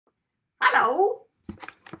Hello.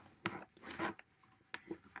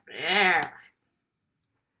 There.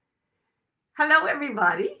 Hello,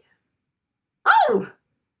 everybody. Oh,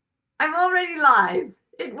 I'm already live.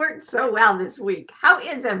 It worked so well this week. How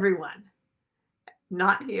is everyone?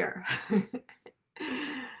 Not here.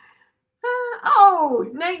 Oh,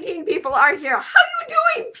 19 people are here. How are you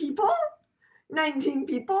doing, people? 19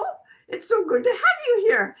 people. It's so good to have you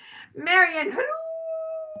here. Marion,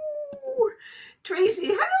 hello. Tracy,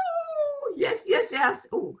 hello. Yes, yes, yes.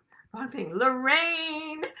 Oh, wrong thing.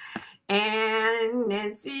 Lorraine and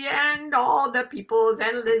Nancy and all the peoples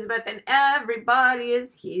and Elizabeth and everybody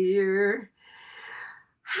is here.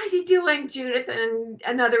 How you doing, Judith and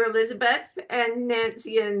another Elizabeth and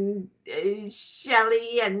Nancy and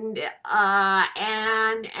Shelley and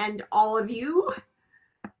Anne and all of you?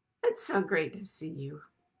 It's so great to see you.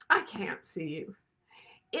 I can't see you.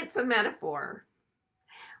 It's a metaphor.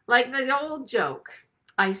 Like the old joke.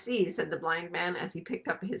 I see, said the blind man as he picked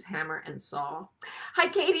up his hammer and saw. Hi,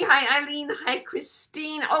 Katie. Hi, Eileen. Hi,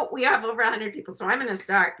 Christine. Oh, we have over 100 people, so I'm going to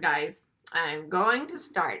start, guys. I'm going to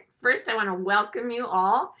start. First, I want to welcome you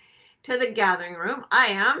all to the gathering room. I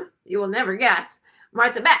am, you will never guess,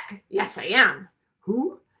 Martha Beck. Yes, I am.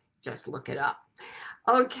 Who? Just look it up.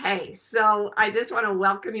 Okay, so I just want to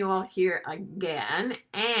welcome you all here again.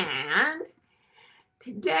 And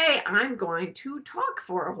today I'm going to talk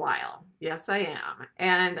for a while. Yes, I am.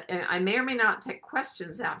 And I may or may not take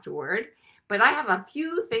questions afterward, but I have a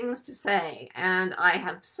few things to say. And I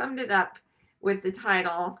have summed it up with the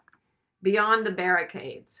title, Beyond the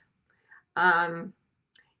Barricades.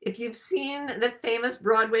 If you've seen the famous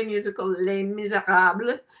Broadway musical Les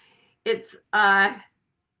Miserables, it's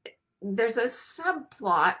there's a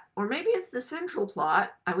subplot, or maybe it's the central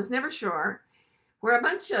plot, I was never sure, where a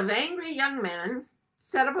bunch of angry young men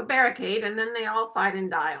set up a barricade and then they all fight and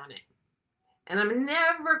die on it. And I'm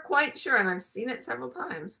never quite sure, and I've seen it several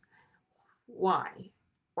times, why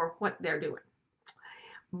or what they're doing.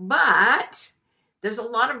 But there's a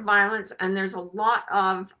lot of violence and there's a lot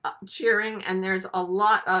of cheering and there's a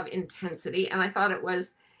lot of intensity. And I thought it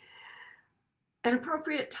was an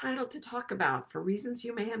appropriate title to talk about for reasons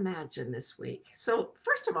you may imagine this week. So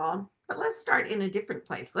first of all, but let's start in a different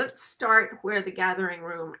place. Let's start where the gathering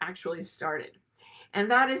room actually started. And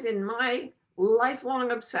that is in my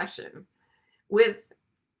lifelong obsession with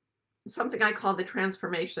something I call the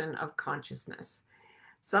transformation of consciousness.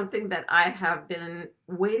 Something that I have been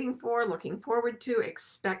waiting for, looking forward to,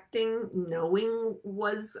 expecting, knowing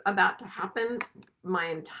was about to happen my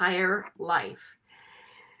entire life.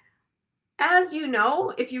 As you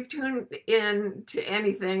know, if you've tuned in to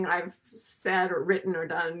anything I've said or written or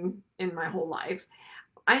done in my whole life,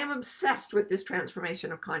 I am obsessed with this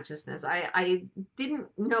transformation of consciousness. I didn't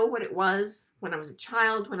know what it was when I was a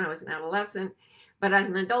child, when I was an adolescent. But as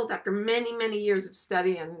an adult, after many, many years of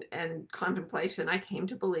study and contemplation, I came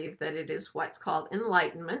to believe that it is what's called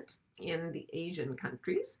enlightenment in the Asian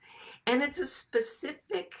countries. And it's a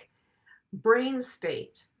specific brain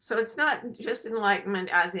state. So it's not just enlightenment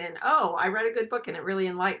as in, oh, I read a good book and it really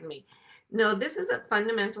enlightened me. No, this is a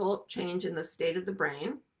fundamental change in the state of the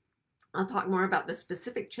brain. I'll talk more about the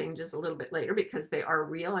specific changes a little bit later because they are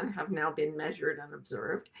real and have now been measured and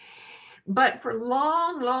observed. But for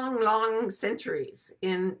long, long, long centuries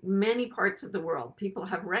in many parts of the world, people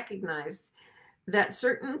have recognized that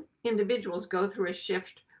certain individuals go through a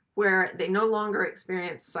shift where they no longer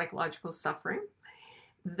experience psychological suffering,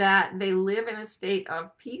 that they live in a state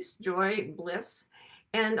of peace, joy, bliss,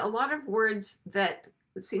 and a lot of words that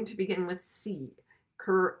seem to begin with C,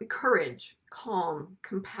 courage, calm,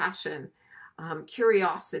 compassion,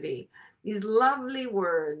 curiosity, these lovely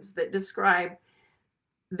words that describe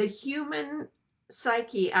the human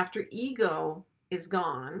psyche after ego is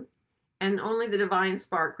gone and only the divine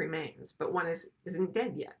spark remains, but one isn't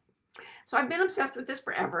dead yet. So I've been obsessed with this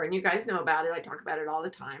forever, and you guys know about it. I talk about it all the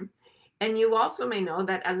time. And you also may know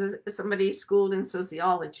that as somebody schooled in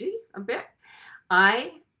sociology a bit,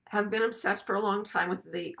 I have been obsessed for a long time with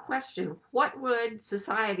the question, what would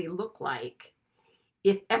society look like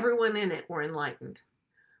if everyone in it were enlightened?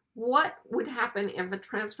 What would happen if a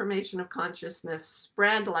transformation of consciousness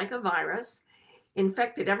spread like a virus,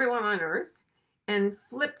 infected everyone on Earth, and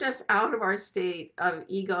flipped us out of our state of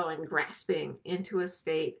ego and grasping into a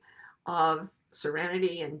state of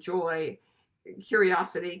serenity and joy,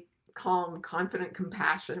 curiosity, calm, confident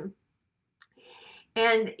compassion?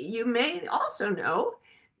 And you may also know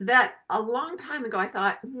that a long time ago, I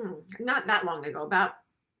thought, not that long ago, about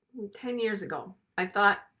 10 years ago, I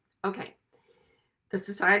thought, okay, the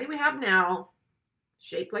society we have now,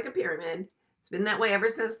 shaped like a pyramid, it's been that way ever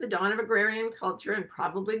since the dawn of agrarian culture, and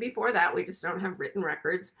probably before that, we just don't have written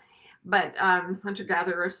records. But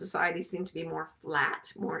hunter-gatherer societies seem to be more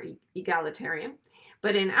flat, more egalitarian.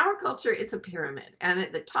 But in our culture, it's a pyramid. And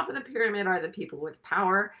at the top of the pyramid are the people with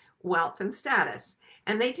power, wealth, and status.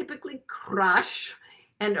 And they typically crush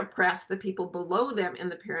and oppress the people below them in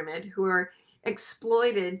the pyramid who are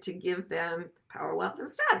exploited to give them power, wealth, and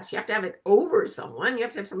status. You have to have it over someone. You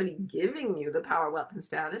have to have somebody giving you the power, wealth, and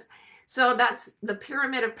status. So that's the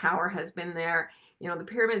pyramid of power has been there. You know, the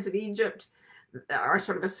pyramids of Egypt are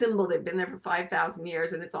sort of a symbol. They've been there for 5,000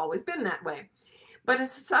 years, and it's always been that way. But a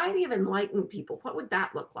society of enlightened people, what would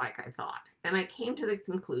that look like, I thought? And I came to the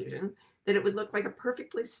conclusion that it would look like a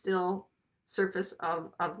perfectly still surface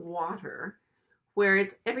of water, where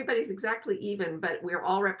it's everybody's exactly even, but we're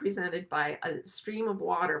all represented by a stream of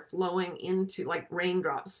water flowing into, like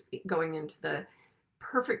raindrops going into the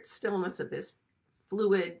perfect stillness of this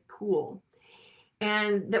fluid pool.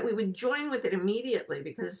 And that we would join with it immediately,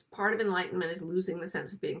 because part of enlightenment is losing the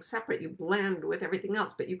sense of being separate. You blend with everything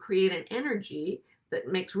else, but you create an energy that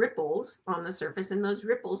makes ripples on the surface, and those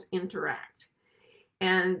ripples interact.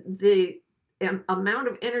 And the amount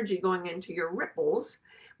of energy going into your ripples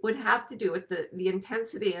would have to do with the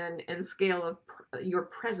intensity and scale of your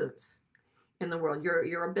presence in the world,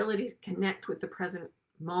 your ability to connect with the present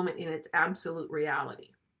moment in its absolute reality.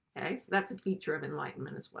 Okay, so that's a feature of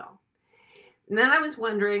enlightenment as well. And then I was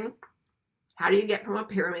wondering, how do you get from a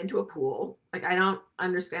pyramid to a pool? Like, I don't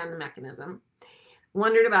understand the mechanism.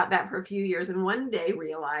 Wondered about that for a few years, and one day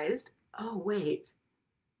realized, oh, wait,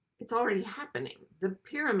 it's already happening. The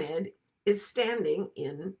pyramid is standing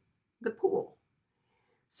in the pool.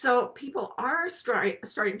 So people are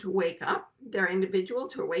starting to wake up. There are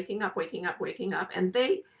individuals who are waking up. And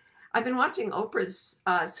I've been watching Oprah's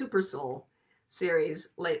Super Soul series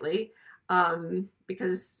lately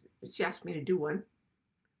because she asked me to do one.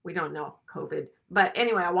 We don't know, COVID. But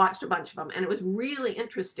anyway, I watched a bunch of them, and it was really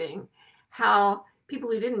interesting how people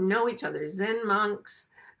who didn't know each other, Zen monks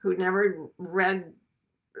who never read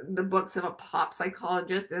the books of a pop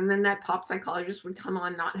psychologist, and then that pop psychologist would come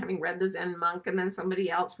on not having read the Zen monk, and then somebody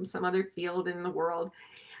else from some other field in the world,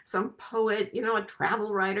 some poet, you know, a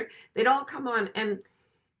travel writer, they'd all come on, and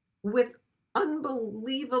with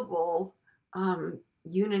unbelievable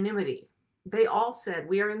unanimity, they all said,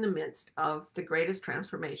 we are in the midst of the greatest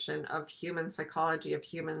transformation of human psychology, of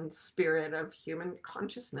human spirit, of human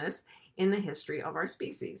consciousness in the history of our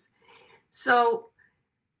species. So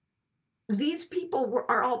these people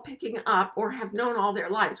are all picking up, or have known all their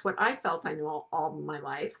lives, what I felt I knew all my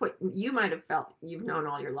life, what you might have felt you've known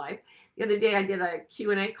all your life. The other day I did a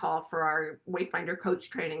Q&A call for our Wayfinder coach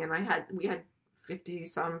training, and we had 50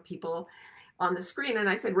 some people on the screen, and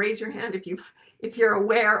I said, raise your hand if you're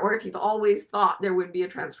aware, or if you've always thought there would be a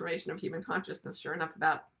transformation of human consciousness. Sure enough,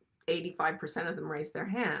 about 85% of them raised their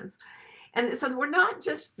hands. And so we're not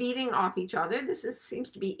just feeding off each other. This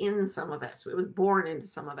seems to be in some of us. It was born into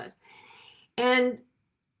some of us. And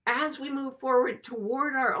as we move forward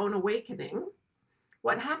toward our own awakening,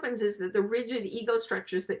 what happens is that the rigid ego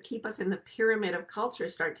structures that keep us in the pyramid of culture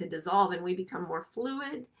start to dissolve, and we become more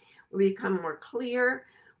fluid, we become more clear,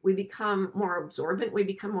 we become more absorbent, we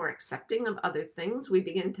become more accepting of other things, we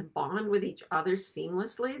begin to bond with each other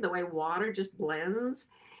seamlessly, the way water just blends.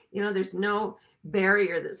 You know, there's no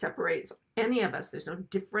barrier that separates any of us. There's no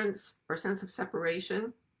difference or sense of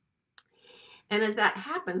separation. And as that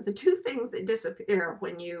happens, the two things that disappear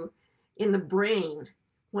in the brain,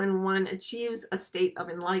 when one achieves a state of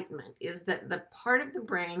enlightenment, is that the part of the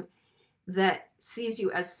brain that sees you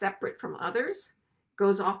as separate from others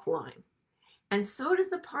goes offline. And so does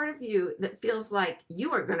the part of you that feels like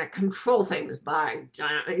you are going to control things by,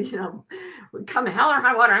 you know, come hell or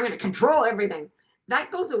high water, I'm going to control everything. That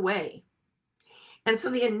goes away. And so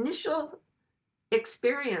the initial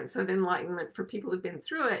experience of enlightenment for people who've been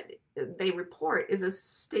through it, they report, is a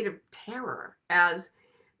state of terror, as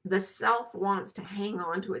the self wants to hang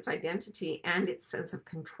on to its identity and its sense of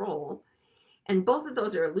control. And both of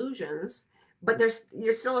those are illusions, but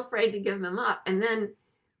you're still afraid to give them up. And then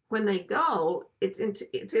when they go, it's in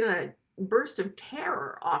a burst of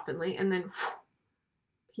terror oftenly, and then whew,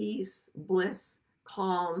 peace, bliss,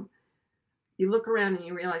 calm. You look around and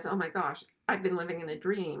you realize, oh my gosh, I've been living in a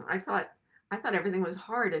dream. I thought everything was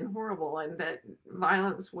hard and horrible, and that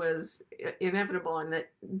violence was inevitable, and that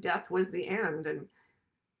death was the end. And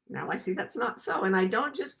now I see that's not so. And I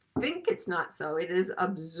don't just think it's not so, it is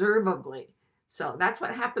observably so. That's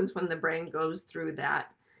what happens when the brain goes through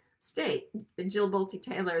that state. Jill Bolte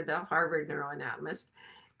Taylor, the Harvard neuroanatomist,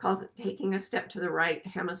 calls it taking a step to the right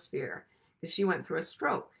hemisphere, because she went through a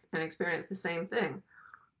stroke and experienced the same thing.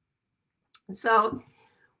 So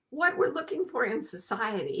what we're looking for in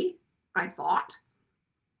society, I thought,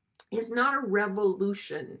 is not a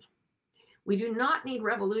revolution. We do not need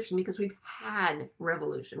revolution because we've had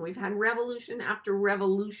revolution. We've had revolution after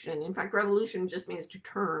revolution. In fact, revolution just means to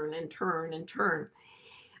turn and turn and turn.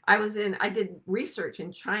 I did research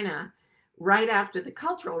in China right after the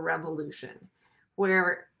Cultural Revolution,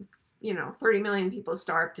 where 30 million people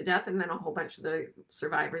starved to death, and then a whole bunch of the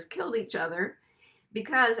survivors killed each other.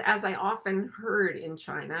 Because, as I often heard in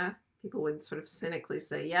China, people would sort of cynically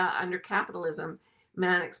say, yeah, under capitalism,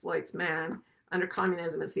 man exploits man. Under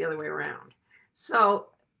communism, it's the other way around. So,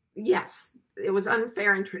 yes, it was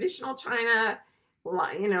unfair in traditional China.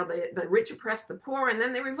 The rich oppressed the poor, and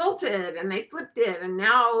then they revolted and they flipped it. And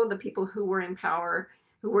now the people who were in power,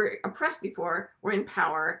 who were oppressed before, were in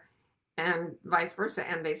power, and vice versa.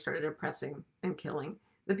 And they started oppressing and killing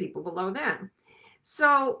the people below them.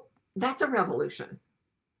 So that's a revolution.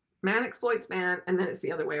 Man exploits man, and then it's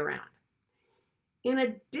the other way around. In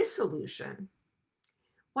a dissolution,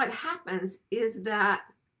 what happens is that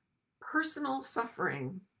personal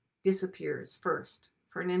suffering disappears first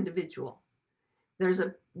for an individual. There's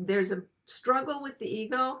a struggle with the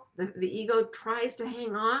ego. The ego tries to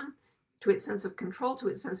hang on to its sense of control, to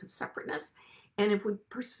its sense of separateness. And if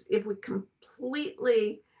we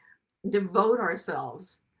completely devote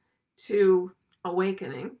ourselves to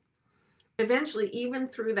awakening, eventually, even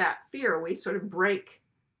through that fear, we sort of break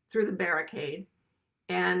through the barricade,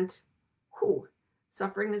 and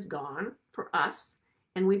suffering is gone for us,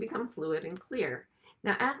 and we become fluid and clear.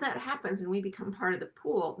 Now, as that happens and we become part of the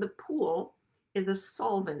pool is a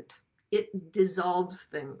solvent. It dissolves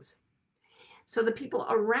things. So the people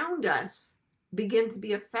around us begin to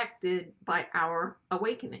be affected by our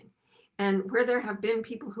awakening. And where there have been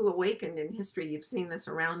people who awakened in history, you've seen this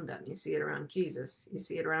around them. You see it around Jesus. You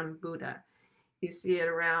see it around Buddha. You see it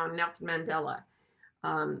around Nelson Mandela,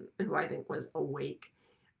 who I think was awake.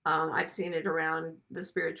 I've seen it around the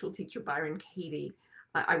spiritual teacher Byron Katie.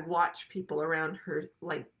 I watch people around her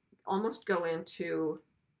like almost go into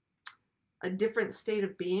a different state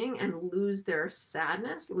of being and lose their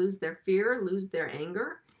sadness, lose their fear, lose their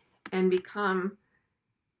anger, and become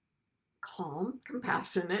calm,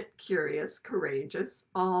 compassionate, curious, courageous,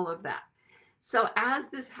 all of that. So as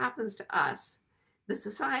this happens to us, the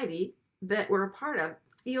society that we're a part of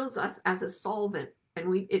feels us as a solvent,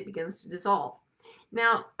 and it begins to dissolve.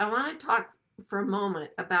 Now, I want to talk for a moment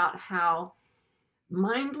about how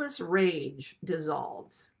mindless rage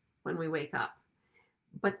dissolves when we wake up.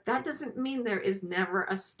 But that doesn't mean there is never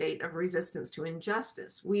a state of resistance to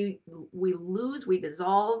injustice. We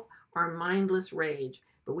dissolve our mindless rage,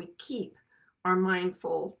 but we keep our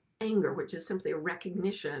mindful anger, which is simply a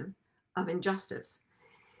recognition of injustice.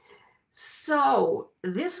 So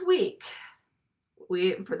this week,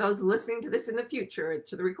 for those listening to this in the future,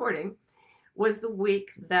 to the recording, was the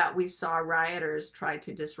week that we saw rioters try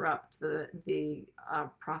to disrupt the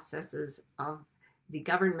processes of the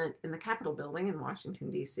government in the Capitol building in Washington,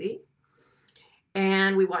 D.C.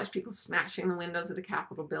 And we watched people smashing the windows of the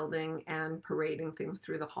Capitol building and parading things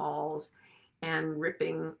through the halls and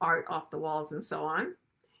ripping art off the walls and so on.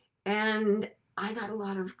 And I got a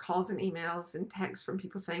lot of calls and emails and texts from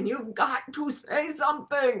people saying, you've got to say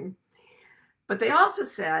something. But they also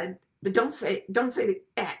said, but don't say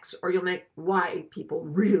X or you'll make Y people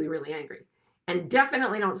really, really angry. And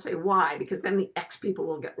definitely don't say Y, because then the X people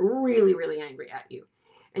will get really, really angry at you.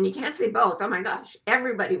 And you can't say both. Oh my gosh,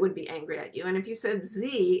 everybody would be angry at you. And if you said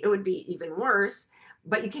Z, it would be even worse.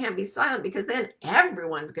 But you can't be silent, because then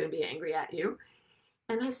everyone's going to be angry at you.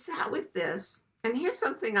 And I sat with this. And here's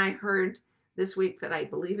something I heard this week that I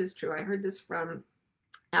believe is true. I heard this from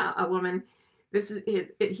a woman. This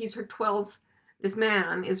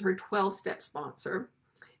man is her 12-step sponsor.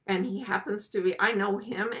 And he happens to be, I know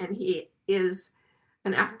him, and he is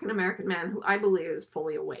an African-American man who I believe is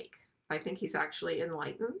fully awake. I think he's actually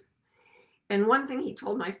enlightened. And one thing he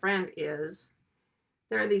told my friend is,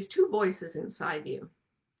 there are these two voices inside you.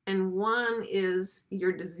 And one is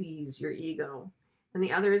your disease, your ego. And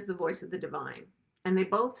the other is the voice of the divine. And they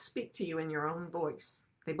both speak to you in your own voice.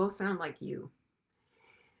 They both sound like you.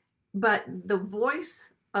 But the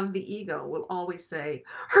voice of the ego will always say,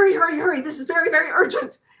 hurry, hurry, hurry, this is very, very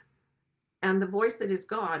urgent. And the voice that is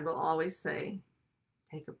God will always say,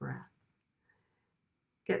 take a breath.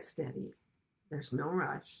 Get steady. There's no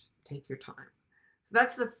rush. Take your time. So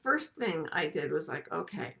that's the first thing I did, was like,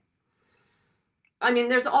 okay. I mean,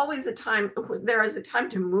 there is a time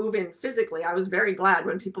to move in physically. I was very glad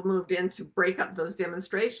when people moved in to break up that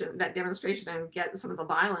demonstration and get some of the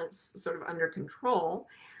violence sort of under control.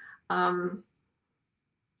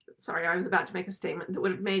 sorry, I was about to make a statement that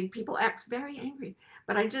would have made people X very angry.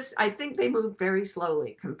 But I think they move very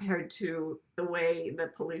slowly compared to the way the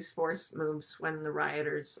police force moves when the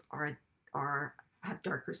rioters have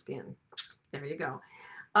darker skin. There you go.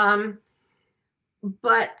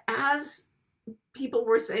 But as people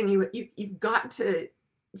were saying, you've got to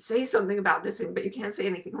say something about this, but you can't say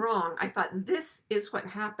anything wrong. I thought this is what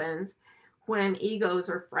happens when egos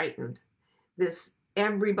are frightened. This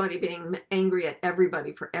everybody being angry at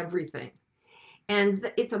everybody for everything. And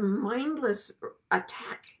it's a mindless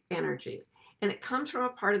attack energy. And it comes from a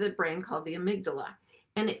part of the brain called the amygdala.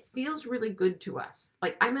 And it feels really good to us.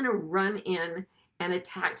 Like I'm going to run in and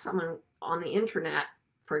attack someone on the internet,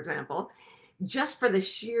 for example, just for the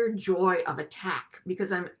sheer joy of attack,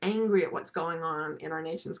 because I'm angry at what's going on in our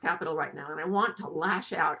nation's capital right now. And I want to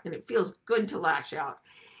lash out, and it feels good to lash out.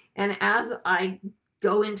 And as I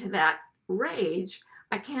go into that rage,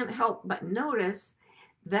 I can't help but notice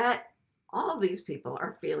that all these people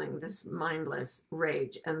are feeling this mindless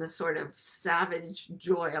rage and this sort of savage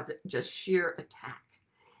joy of just sheer attack.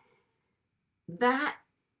 That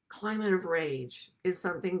climate of rage is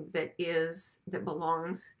something that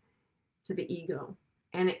belongs to the ego,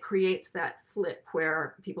 and it creates that flip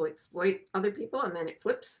where people exploit other people, and then it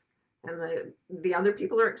flips, and the other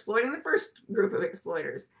people are exploiting the first group of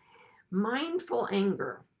exploiters. Mindful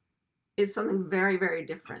anger is something very, very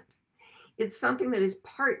different. It's something that is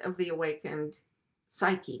part of the awakened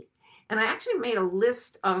psyche. And I actually made a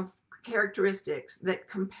list of characteristics that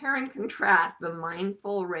compare and contrast the mindless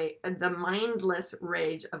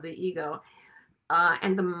rage of the ego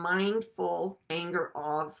and the mindful anger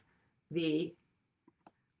of the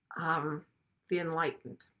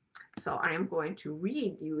enlightened. So I am going to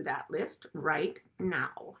read you that list right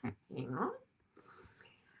now. Hang on.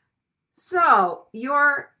 So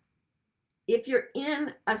if you're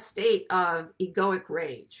in a state of egoic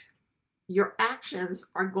rage, your actions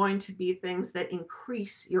are going to be things that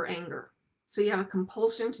increase your anger. So you have a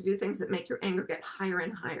compulsion to do things that make your anger get higher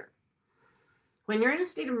and higher. When you're in a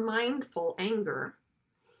state of mindful anger,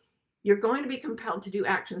 you're going to be compelled to do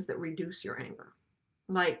actions that reduce your anger,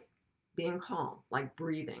 like being calm, like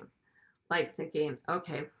breathing, like thinking,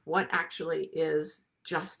 okay, what actually is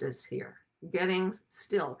justice here? Getting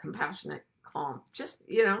still, compassionate, calm. Just,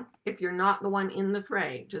 if you're not the one in the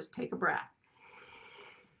fray, just take a breath.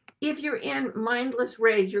 If you're in mindless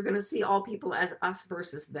rage, you're going to see all people as us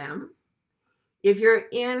versus them. If you're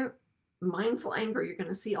in mindful anger, you're going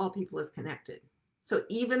to see all people as connected. So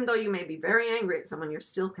even though you may be very angry at someone, you're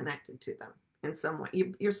still connected to them in some way.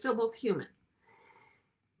 You're still both human.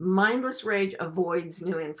 Mindless rage avoids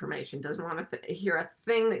new information, doesn't want to hear a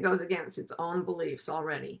thing that goes against its own beliefs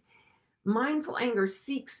already. Mindful anger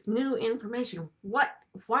seeks new information. Why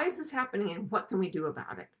is this happening, and what can we do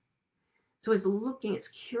about it? So it's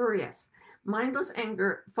curious. Mindless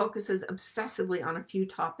anger focuses obsessively on a few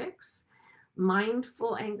topics.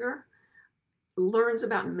 Mindful anger learns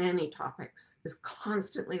about many topics, is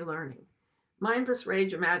constantly learning. Mindless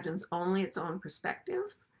rage imagines only its own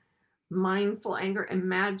perspective. Mindful anger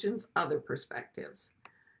imagines other perspectives.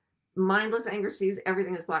 Mindless anger sees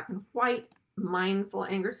everything as black and white. Mindful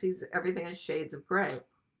anger sees everything as shades of gray.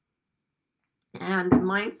 And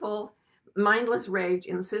mindless rage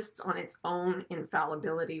insists on its own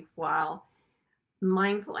infallibility, while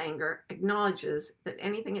mindful anger acknowledges that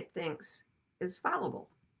anything it thinks is fallible,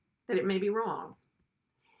 that it may be wrong.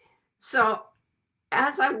 So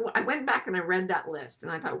as I went back and I read that list,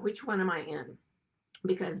 and I thought, which one am I in?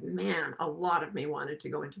 Because, man, a lot of me wanted to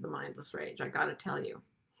go into the mindless rage, I got to tell you.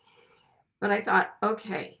 But I thought,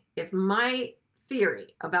 okay, if my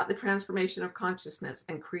theory about the transformation of consciousness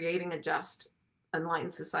and creating a just,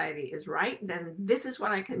 enlightened society is right, then this is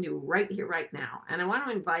what I can do right here, right now. And I want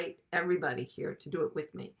to invite everybody here to do it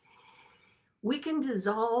with me. We can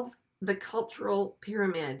dissolve the cultural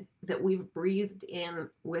pyramid that we've breathed in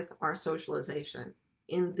with our socialization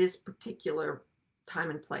in this particular time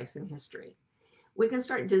and place in history. We can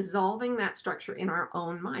start dissolving that structure in our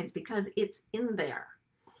own minds because it's in there.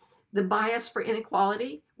 The bias for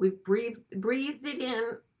inequality, we've breathed it in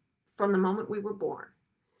from the moment we were born.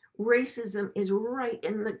 Racism is right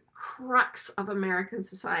in the crux of American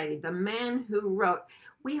society. The man who wrote,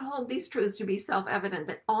 "We hold these truths to be self-evident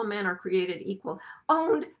that all men are created equal,"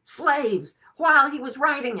 owned slaves while he was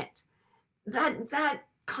writing it. That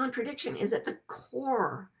contradiction is at the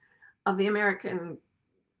core of the American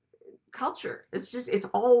culture. It's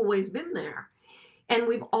always been there. And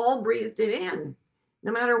we've all breathed it in.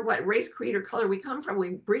 No matter what race, creed, or color we come from,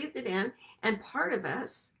 we breathed it in. And part of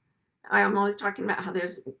us, I'm always talking about how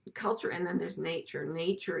there's culture and then there's nature.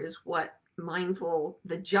 Nature is what mindful,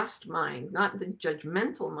 the just mind, not the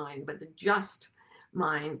judgmental mind, but the just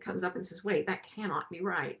mind comes up and says, wait, that cannot be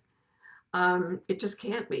right. It just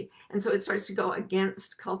can't be. And so it starts to go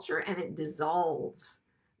against culture, and it dissolves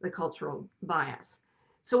the cultural bias.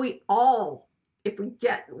 So we all, if we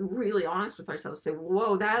get really honest with ourselves, say,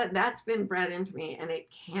 whoa, that's been bred into me, and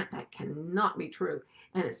that cannot be true.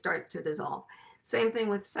 And it starts to dissolve. Same thing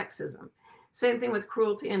with sexism. Same thing with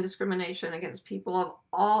cruelty and discrimination against people of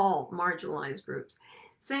all marginalized groups.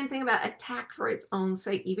 Same thing about attack for its own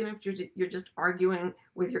sake, even if you're just arguing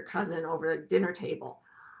with your cousin over a dinner table.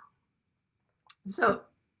 So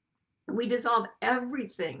we dissolve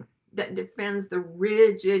everything that defends the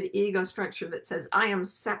rigid ego structure that says, I am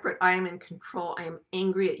separate, I am in control, I am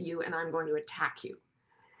angry at you, and I'm going to attack you.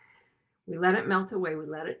 We let it melt away, we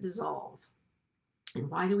let it dissolve. And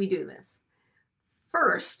why do we do this?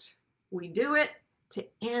 First, we do it to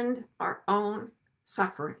end our own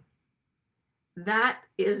suffering. That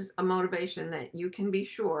is a motivation that you can be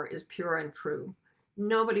sure is pure and true.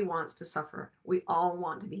 Nobody wants to suffer. We all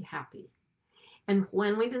want to be happy. And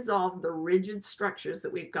when we dissolve the rigid structures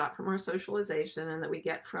that we've got from our socialization and that we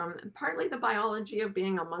get from partly the biology of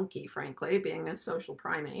being a monkey, frankly, being a social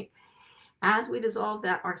primate, as we dissolve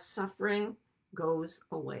that, our suffering goes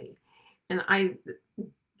away. And I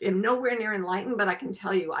am nowhere near enlightened, but I can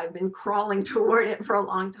tell you I've been crawling toward it for a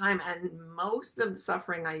long time, and most of the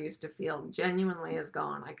suffering I used to feel genuinely is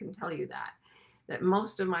gone. I can tell you that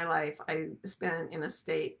most of my life I spent in a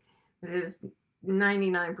state that is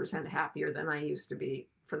 99% happier than I used to be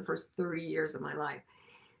for the first 30 years of my life.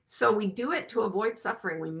 So we do it to avoid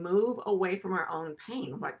suffering. We move away from our own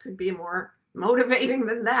pain. What could be more motivating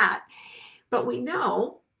than that? But we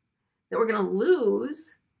know that we're going to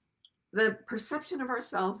lose the perception of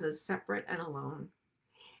ourselves as separate and alone.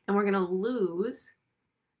 And we're going to lose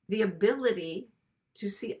the ability to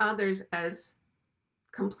see others as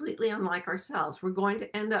completely unlike ourselves. We're going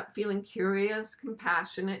to end up feeling curious,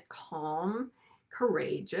 compassionate, calm,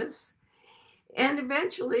 courageous, and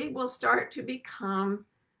eventually we'll start to become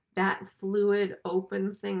that fluid,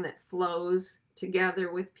 open thing that flows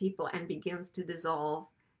together with people and begins to dissolve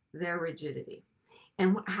their rigidity.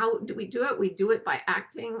 And how do we do it? We do it by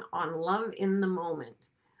acting on love in the moment.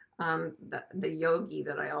 The yogi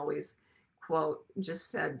that I always quote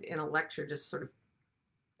just said in a lecture, just sort of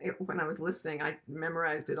when I was listening, I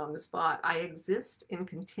memorized it on the spot. I exist in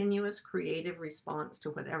continuous creative response to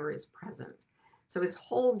whatever is present. So his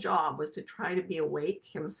whole job was to try to be awake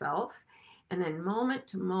himself, and then moment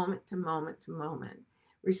to moment to moment to moment,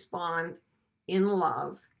 respond in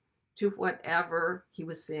love to whatever he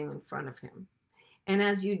was seeing in front of him. And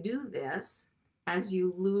as you do this, as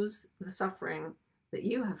you lose the suffering that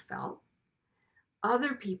you have felt,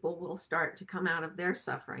 other people will start to come out of their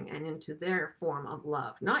suffering and into their form of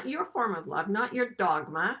love. Not your form of love, not your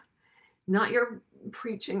dogma, not your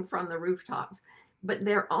preaching from the rooftops, but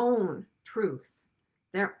their own truth,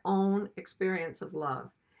 their own experience of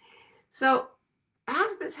love. So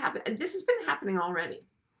as this happens, this has been happening already.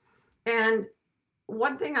 And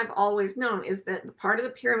one thing I've always known is that the part of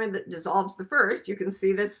the pyramid that dissolves the first, you can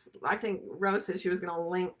see this, I think Rose said she was going to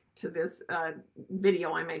link to this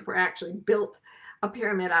video I made where I actually built a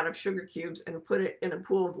pyramid out of sugar cubes and put it in a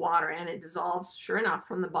pool of water, and it dissolves, sure enough,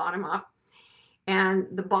 from the bottom up. And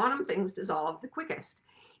the bottom things dissolve the quickest.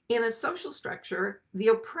 In a social structure, the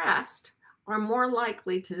oppressed are more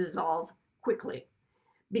likely to dissolve quickly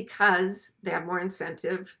because they have more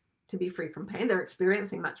incentive to be free from pain. They're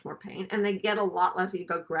experiencing much more pain, and they get a lot less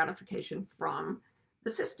ego gratification from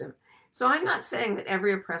the system. So I'm not saying that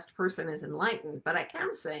every oppressed person is enlightened, but I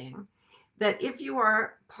am saying that if you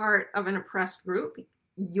are part of an oppressed group,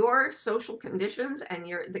 your social conditions and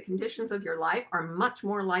the conditions of your life are much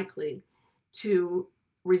more likely to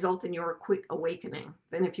result in your quick awakening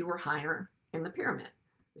than if you were higher in the pyramid.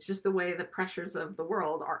 It's just the way the pressures of the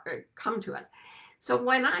world come to us. So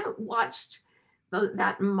when I watched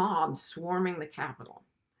that mob swarming the Capitol,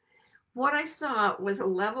 what I saw was a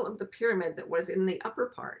level of the pyramid that was in the upper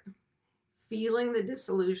part, feeling the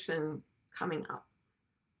dissolution coming up,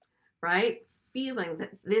 right? Feeling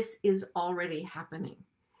that this is already happening,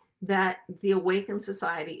 that the awakened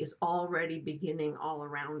society is already beginning all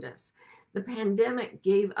around us. The pandemic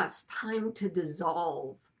gave us time to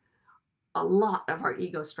dissolve a lot of our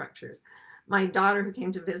ego structures. My daughter, who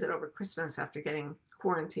came to visit over Christmas after getting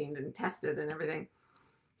quarantined and tested and everything,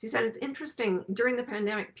 she said, it's interesting, during the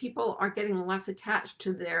pandemic, people are getting less attached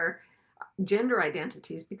to their gender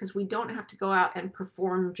identities because we don't have to go out and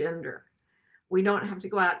perform gender. We don't have to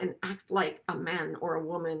go out and act like a man or a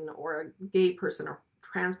woman or a gay person or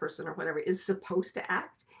trans person or whatever is supposed to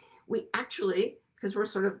act. We actually because we're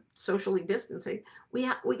sort of socially distancing, we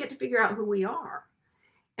get to figure out who we are.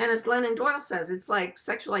 And as Glennon Doyle says, it's like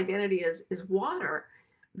sexual identity is water.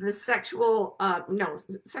 The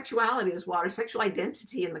sexuality is water. Sexual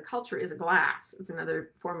identity in the culture is a glass. It's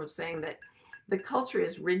another form of saying that the culture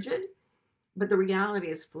is rigid, but the reality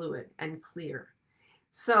is fluid and clear.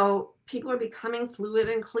 So people are becoming fluid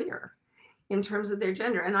and clear in terms of their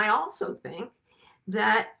gender. And I also think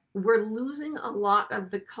that we're losing a lot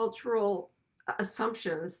of the cultural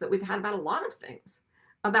assumptions that we've had about a lot of things,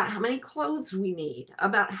 about how many clothes we need,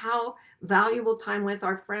 about how valuable time with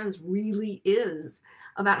our friends really is,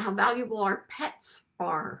 about how valuable our pets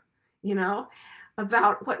are, you know,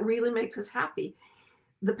 about what really makes us happy.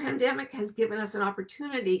 The pandemic has given us an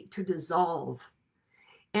opportunity to dissolve.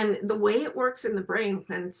 And the way it works in the brain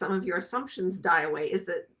when some of your assumptions die away is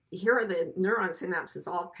that here are the neuron synapses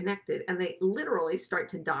all connected, and they literally start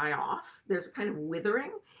to die off. There's a kind of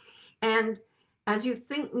withering. And as you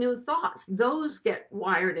think new thoughts, those get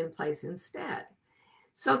wired in place instead.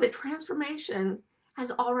 So the transformation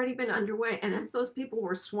has already been underway. And as those people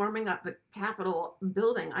were swarming up the Capitol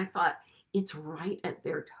building, I thought, it's right at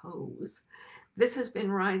their toes. This has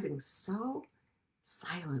been rising so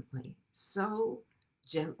silently, so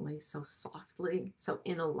gently, so softly, so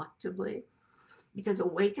ineluctably, because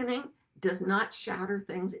awakening does not shatter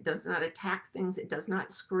things. It does not attack things. It does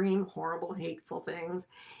not scream horrible, hateful things.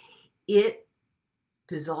 It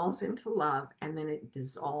dissolves into love, and then it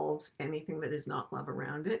dissolves anything that is not love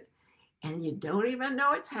around it. And you don't even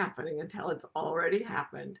know it's happening until it's already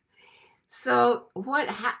happened. So what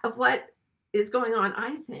is going on,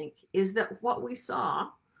 I think, is that what we saw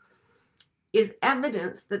is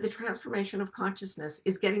evidence that the transformation of consciousness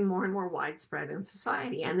is getting more and more widespread in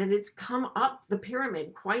society, and that it's come up the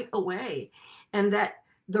pyramid quite a way, and that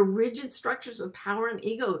the rigid structures of power and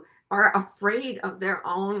ego are afraid of their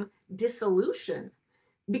own dissolution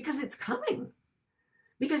because it's coming.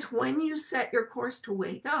 Because when you set your course to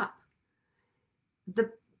wake up,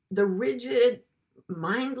 the rigid,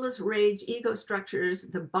 mindless rage ego structures,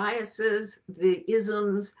 the biases, the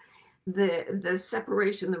isms, the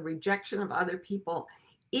separation, the rejection of other people,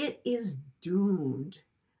 it is doomed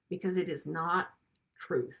because it is not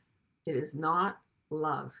truth. It is not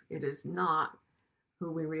love. It is not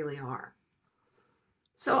who we really are.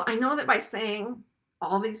 So I know that by saying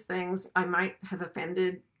all these things, I might have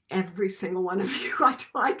offended every single one of you.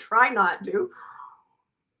 I try not to.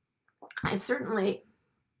 I certainly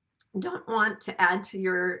don't want to add to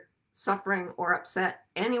your suffering or upset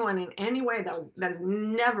anyone in any way. That is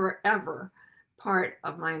never, ever part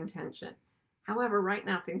of my intention. However, right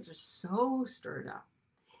now things are so stirred up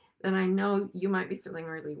that I know you might be feeling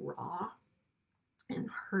really raw and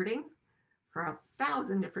hurting for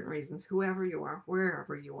 1,000 different reasons, whoever you are,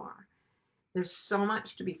 wherever you are. There's so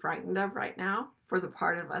much to be frightened of right now for the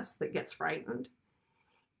part of us that gets frightened.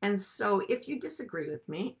 And so if you disagree with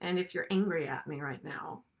me, and if you're angry at me right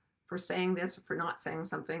now for saying this or for not saying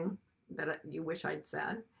something that you wish I'd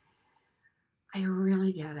said, I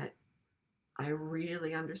really get it. I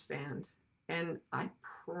really understand. And I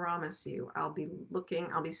promise you, I'll be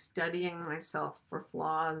studying myself for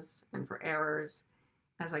flaws and for errors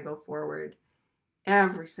as I go forward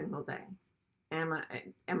every single day. Am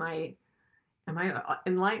I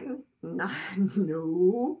enlightened?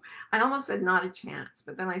 No. I almost said not a chance,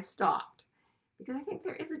 but then I stopped because I think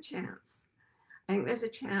there is a chance. I think there's a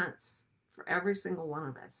chance for every single one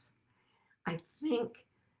of us. I think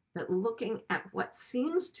that looking at what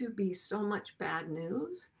seems to be so much bad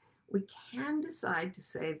news, we can decide to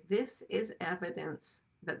say this is evidence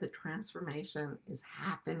that the transformation is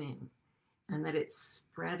happening and that it's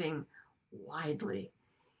spreading widely,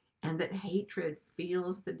 and that hatred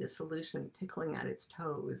feels the dissolution tickling at its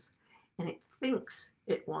toes, and it thinks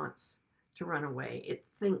it wants to run away. It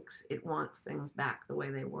thinks it wants things back the way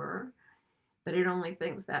they were, but it only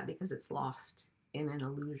thinks that because it's lost in an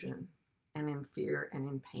illusion and in fear and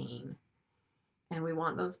in pain. And we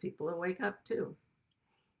want those people to wake up too.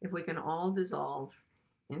 If we can all dissolve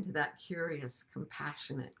into that curious,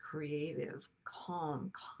 compassionate, creative,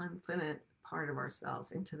 calm, confident part of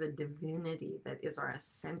ourselves, into the divinity that is our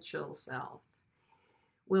essential self,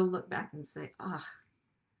 we'll look back and say,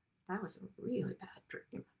 that was a really bad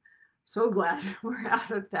dream. So glad we're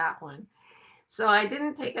out of that one. So I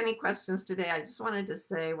didn't take any questions today. I just wanted to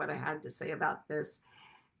say what I had to say about this.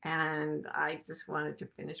 And I just wanted to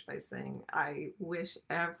finish by saying, I wish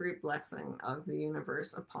every blessing of the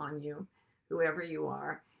universe upon you, whoever you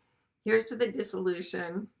are. Here's to the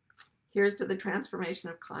dissolution. Here's to the transformation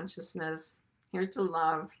of consciousness. Here's to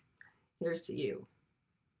love. Here's to you.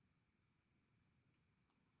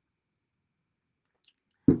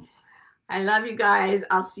 I love you guys.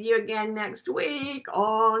 I'll see you again next week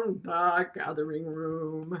on the Gathering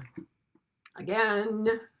Room. Again.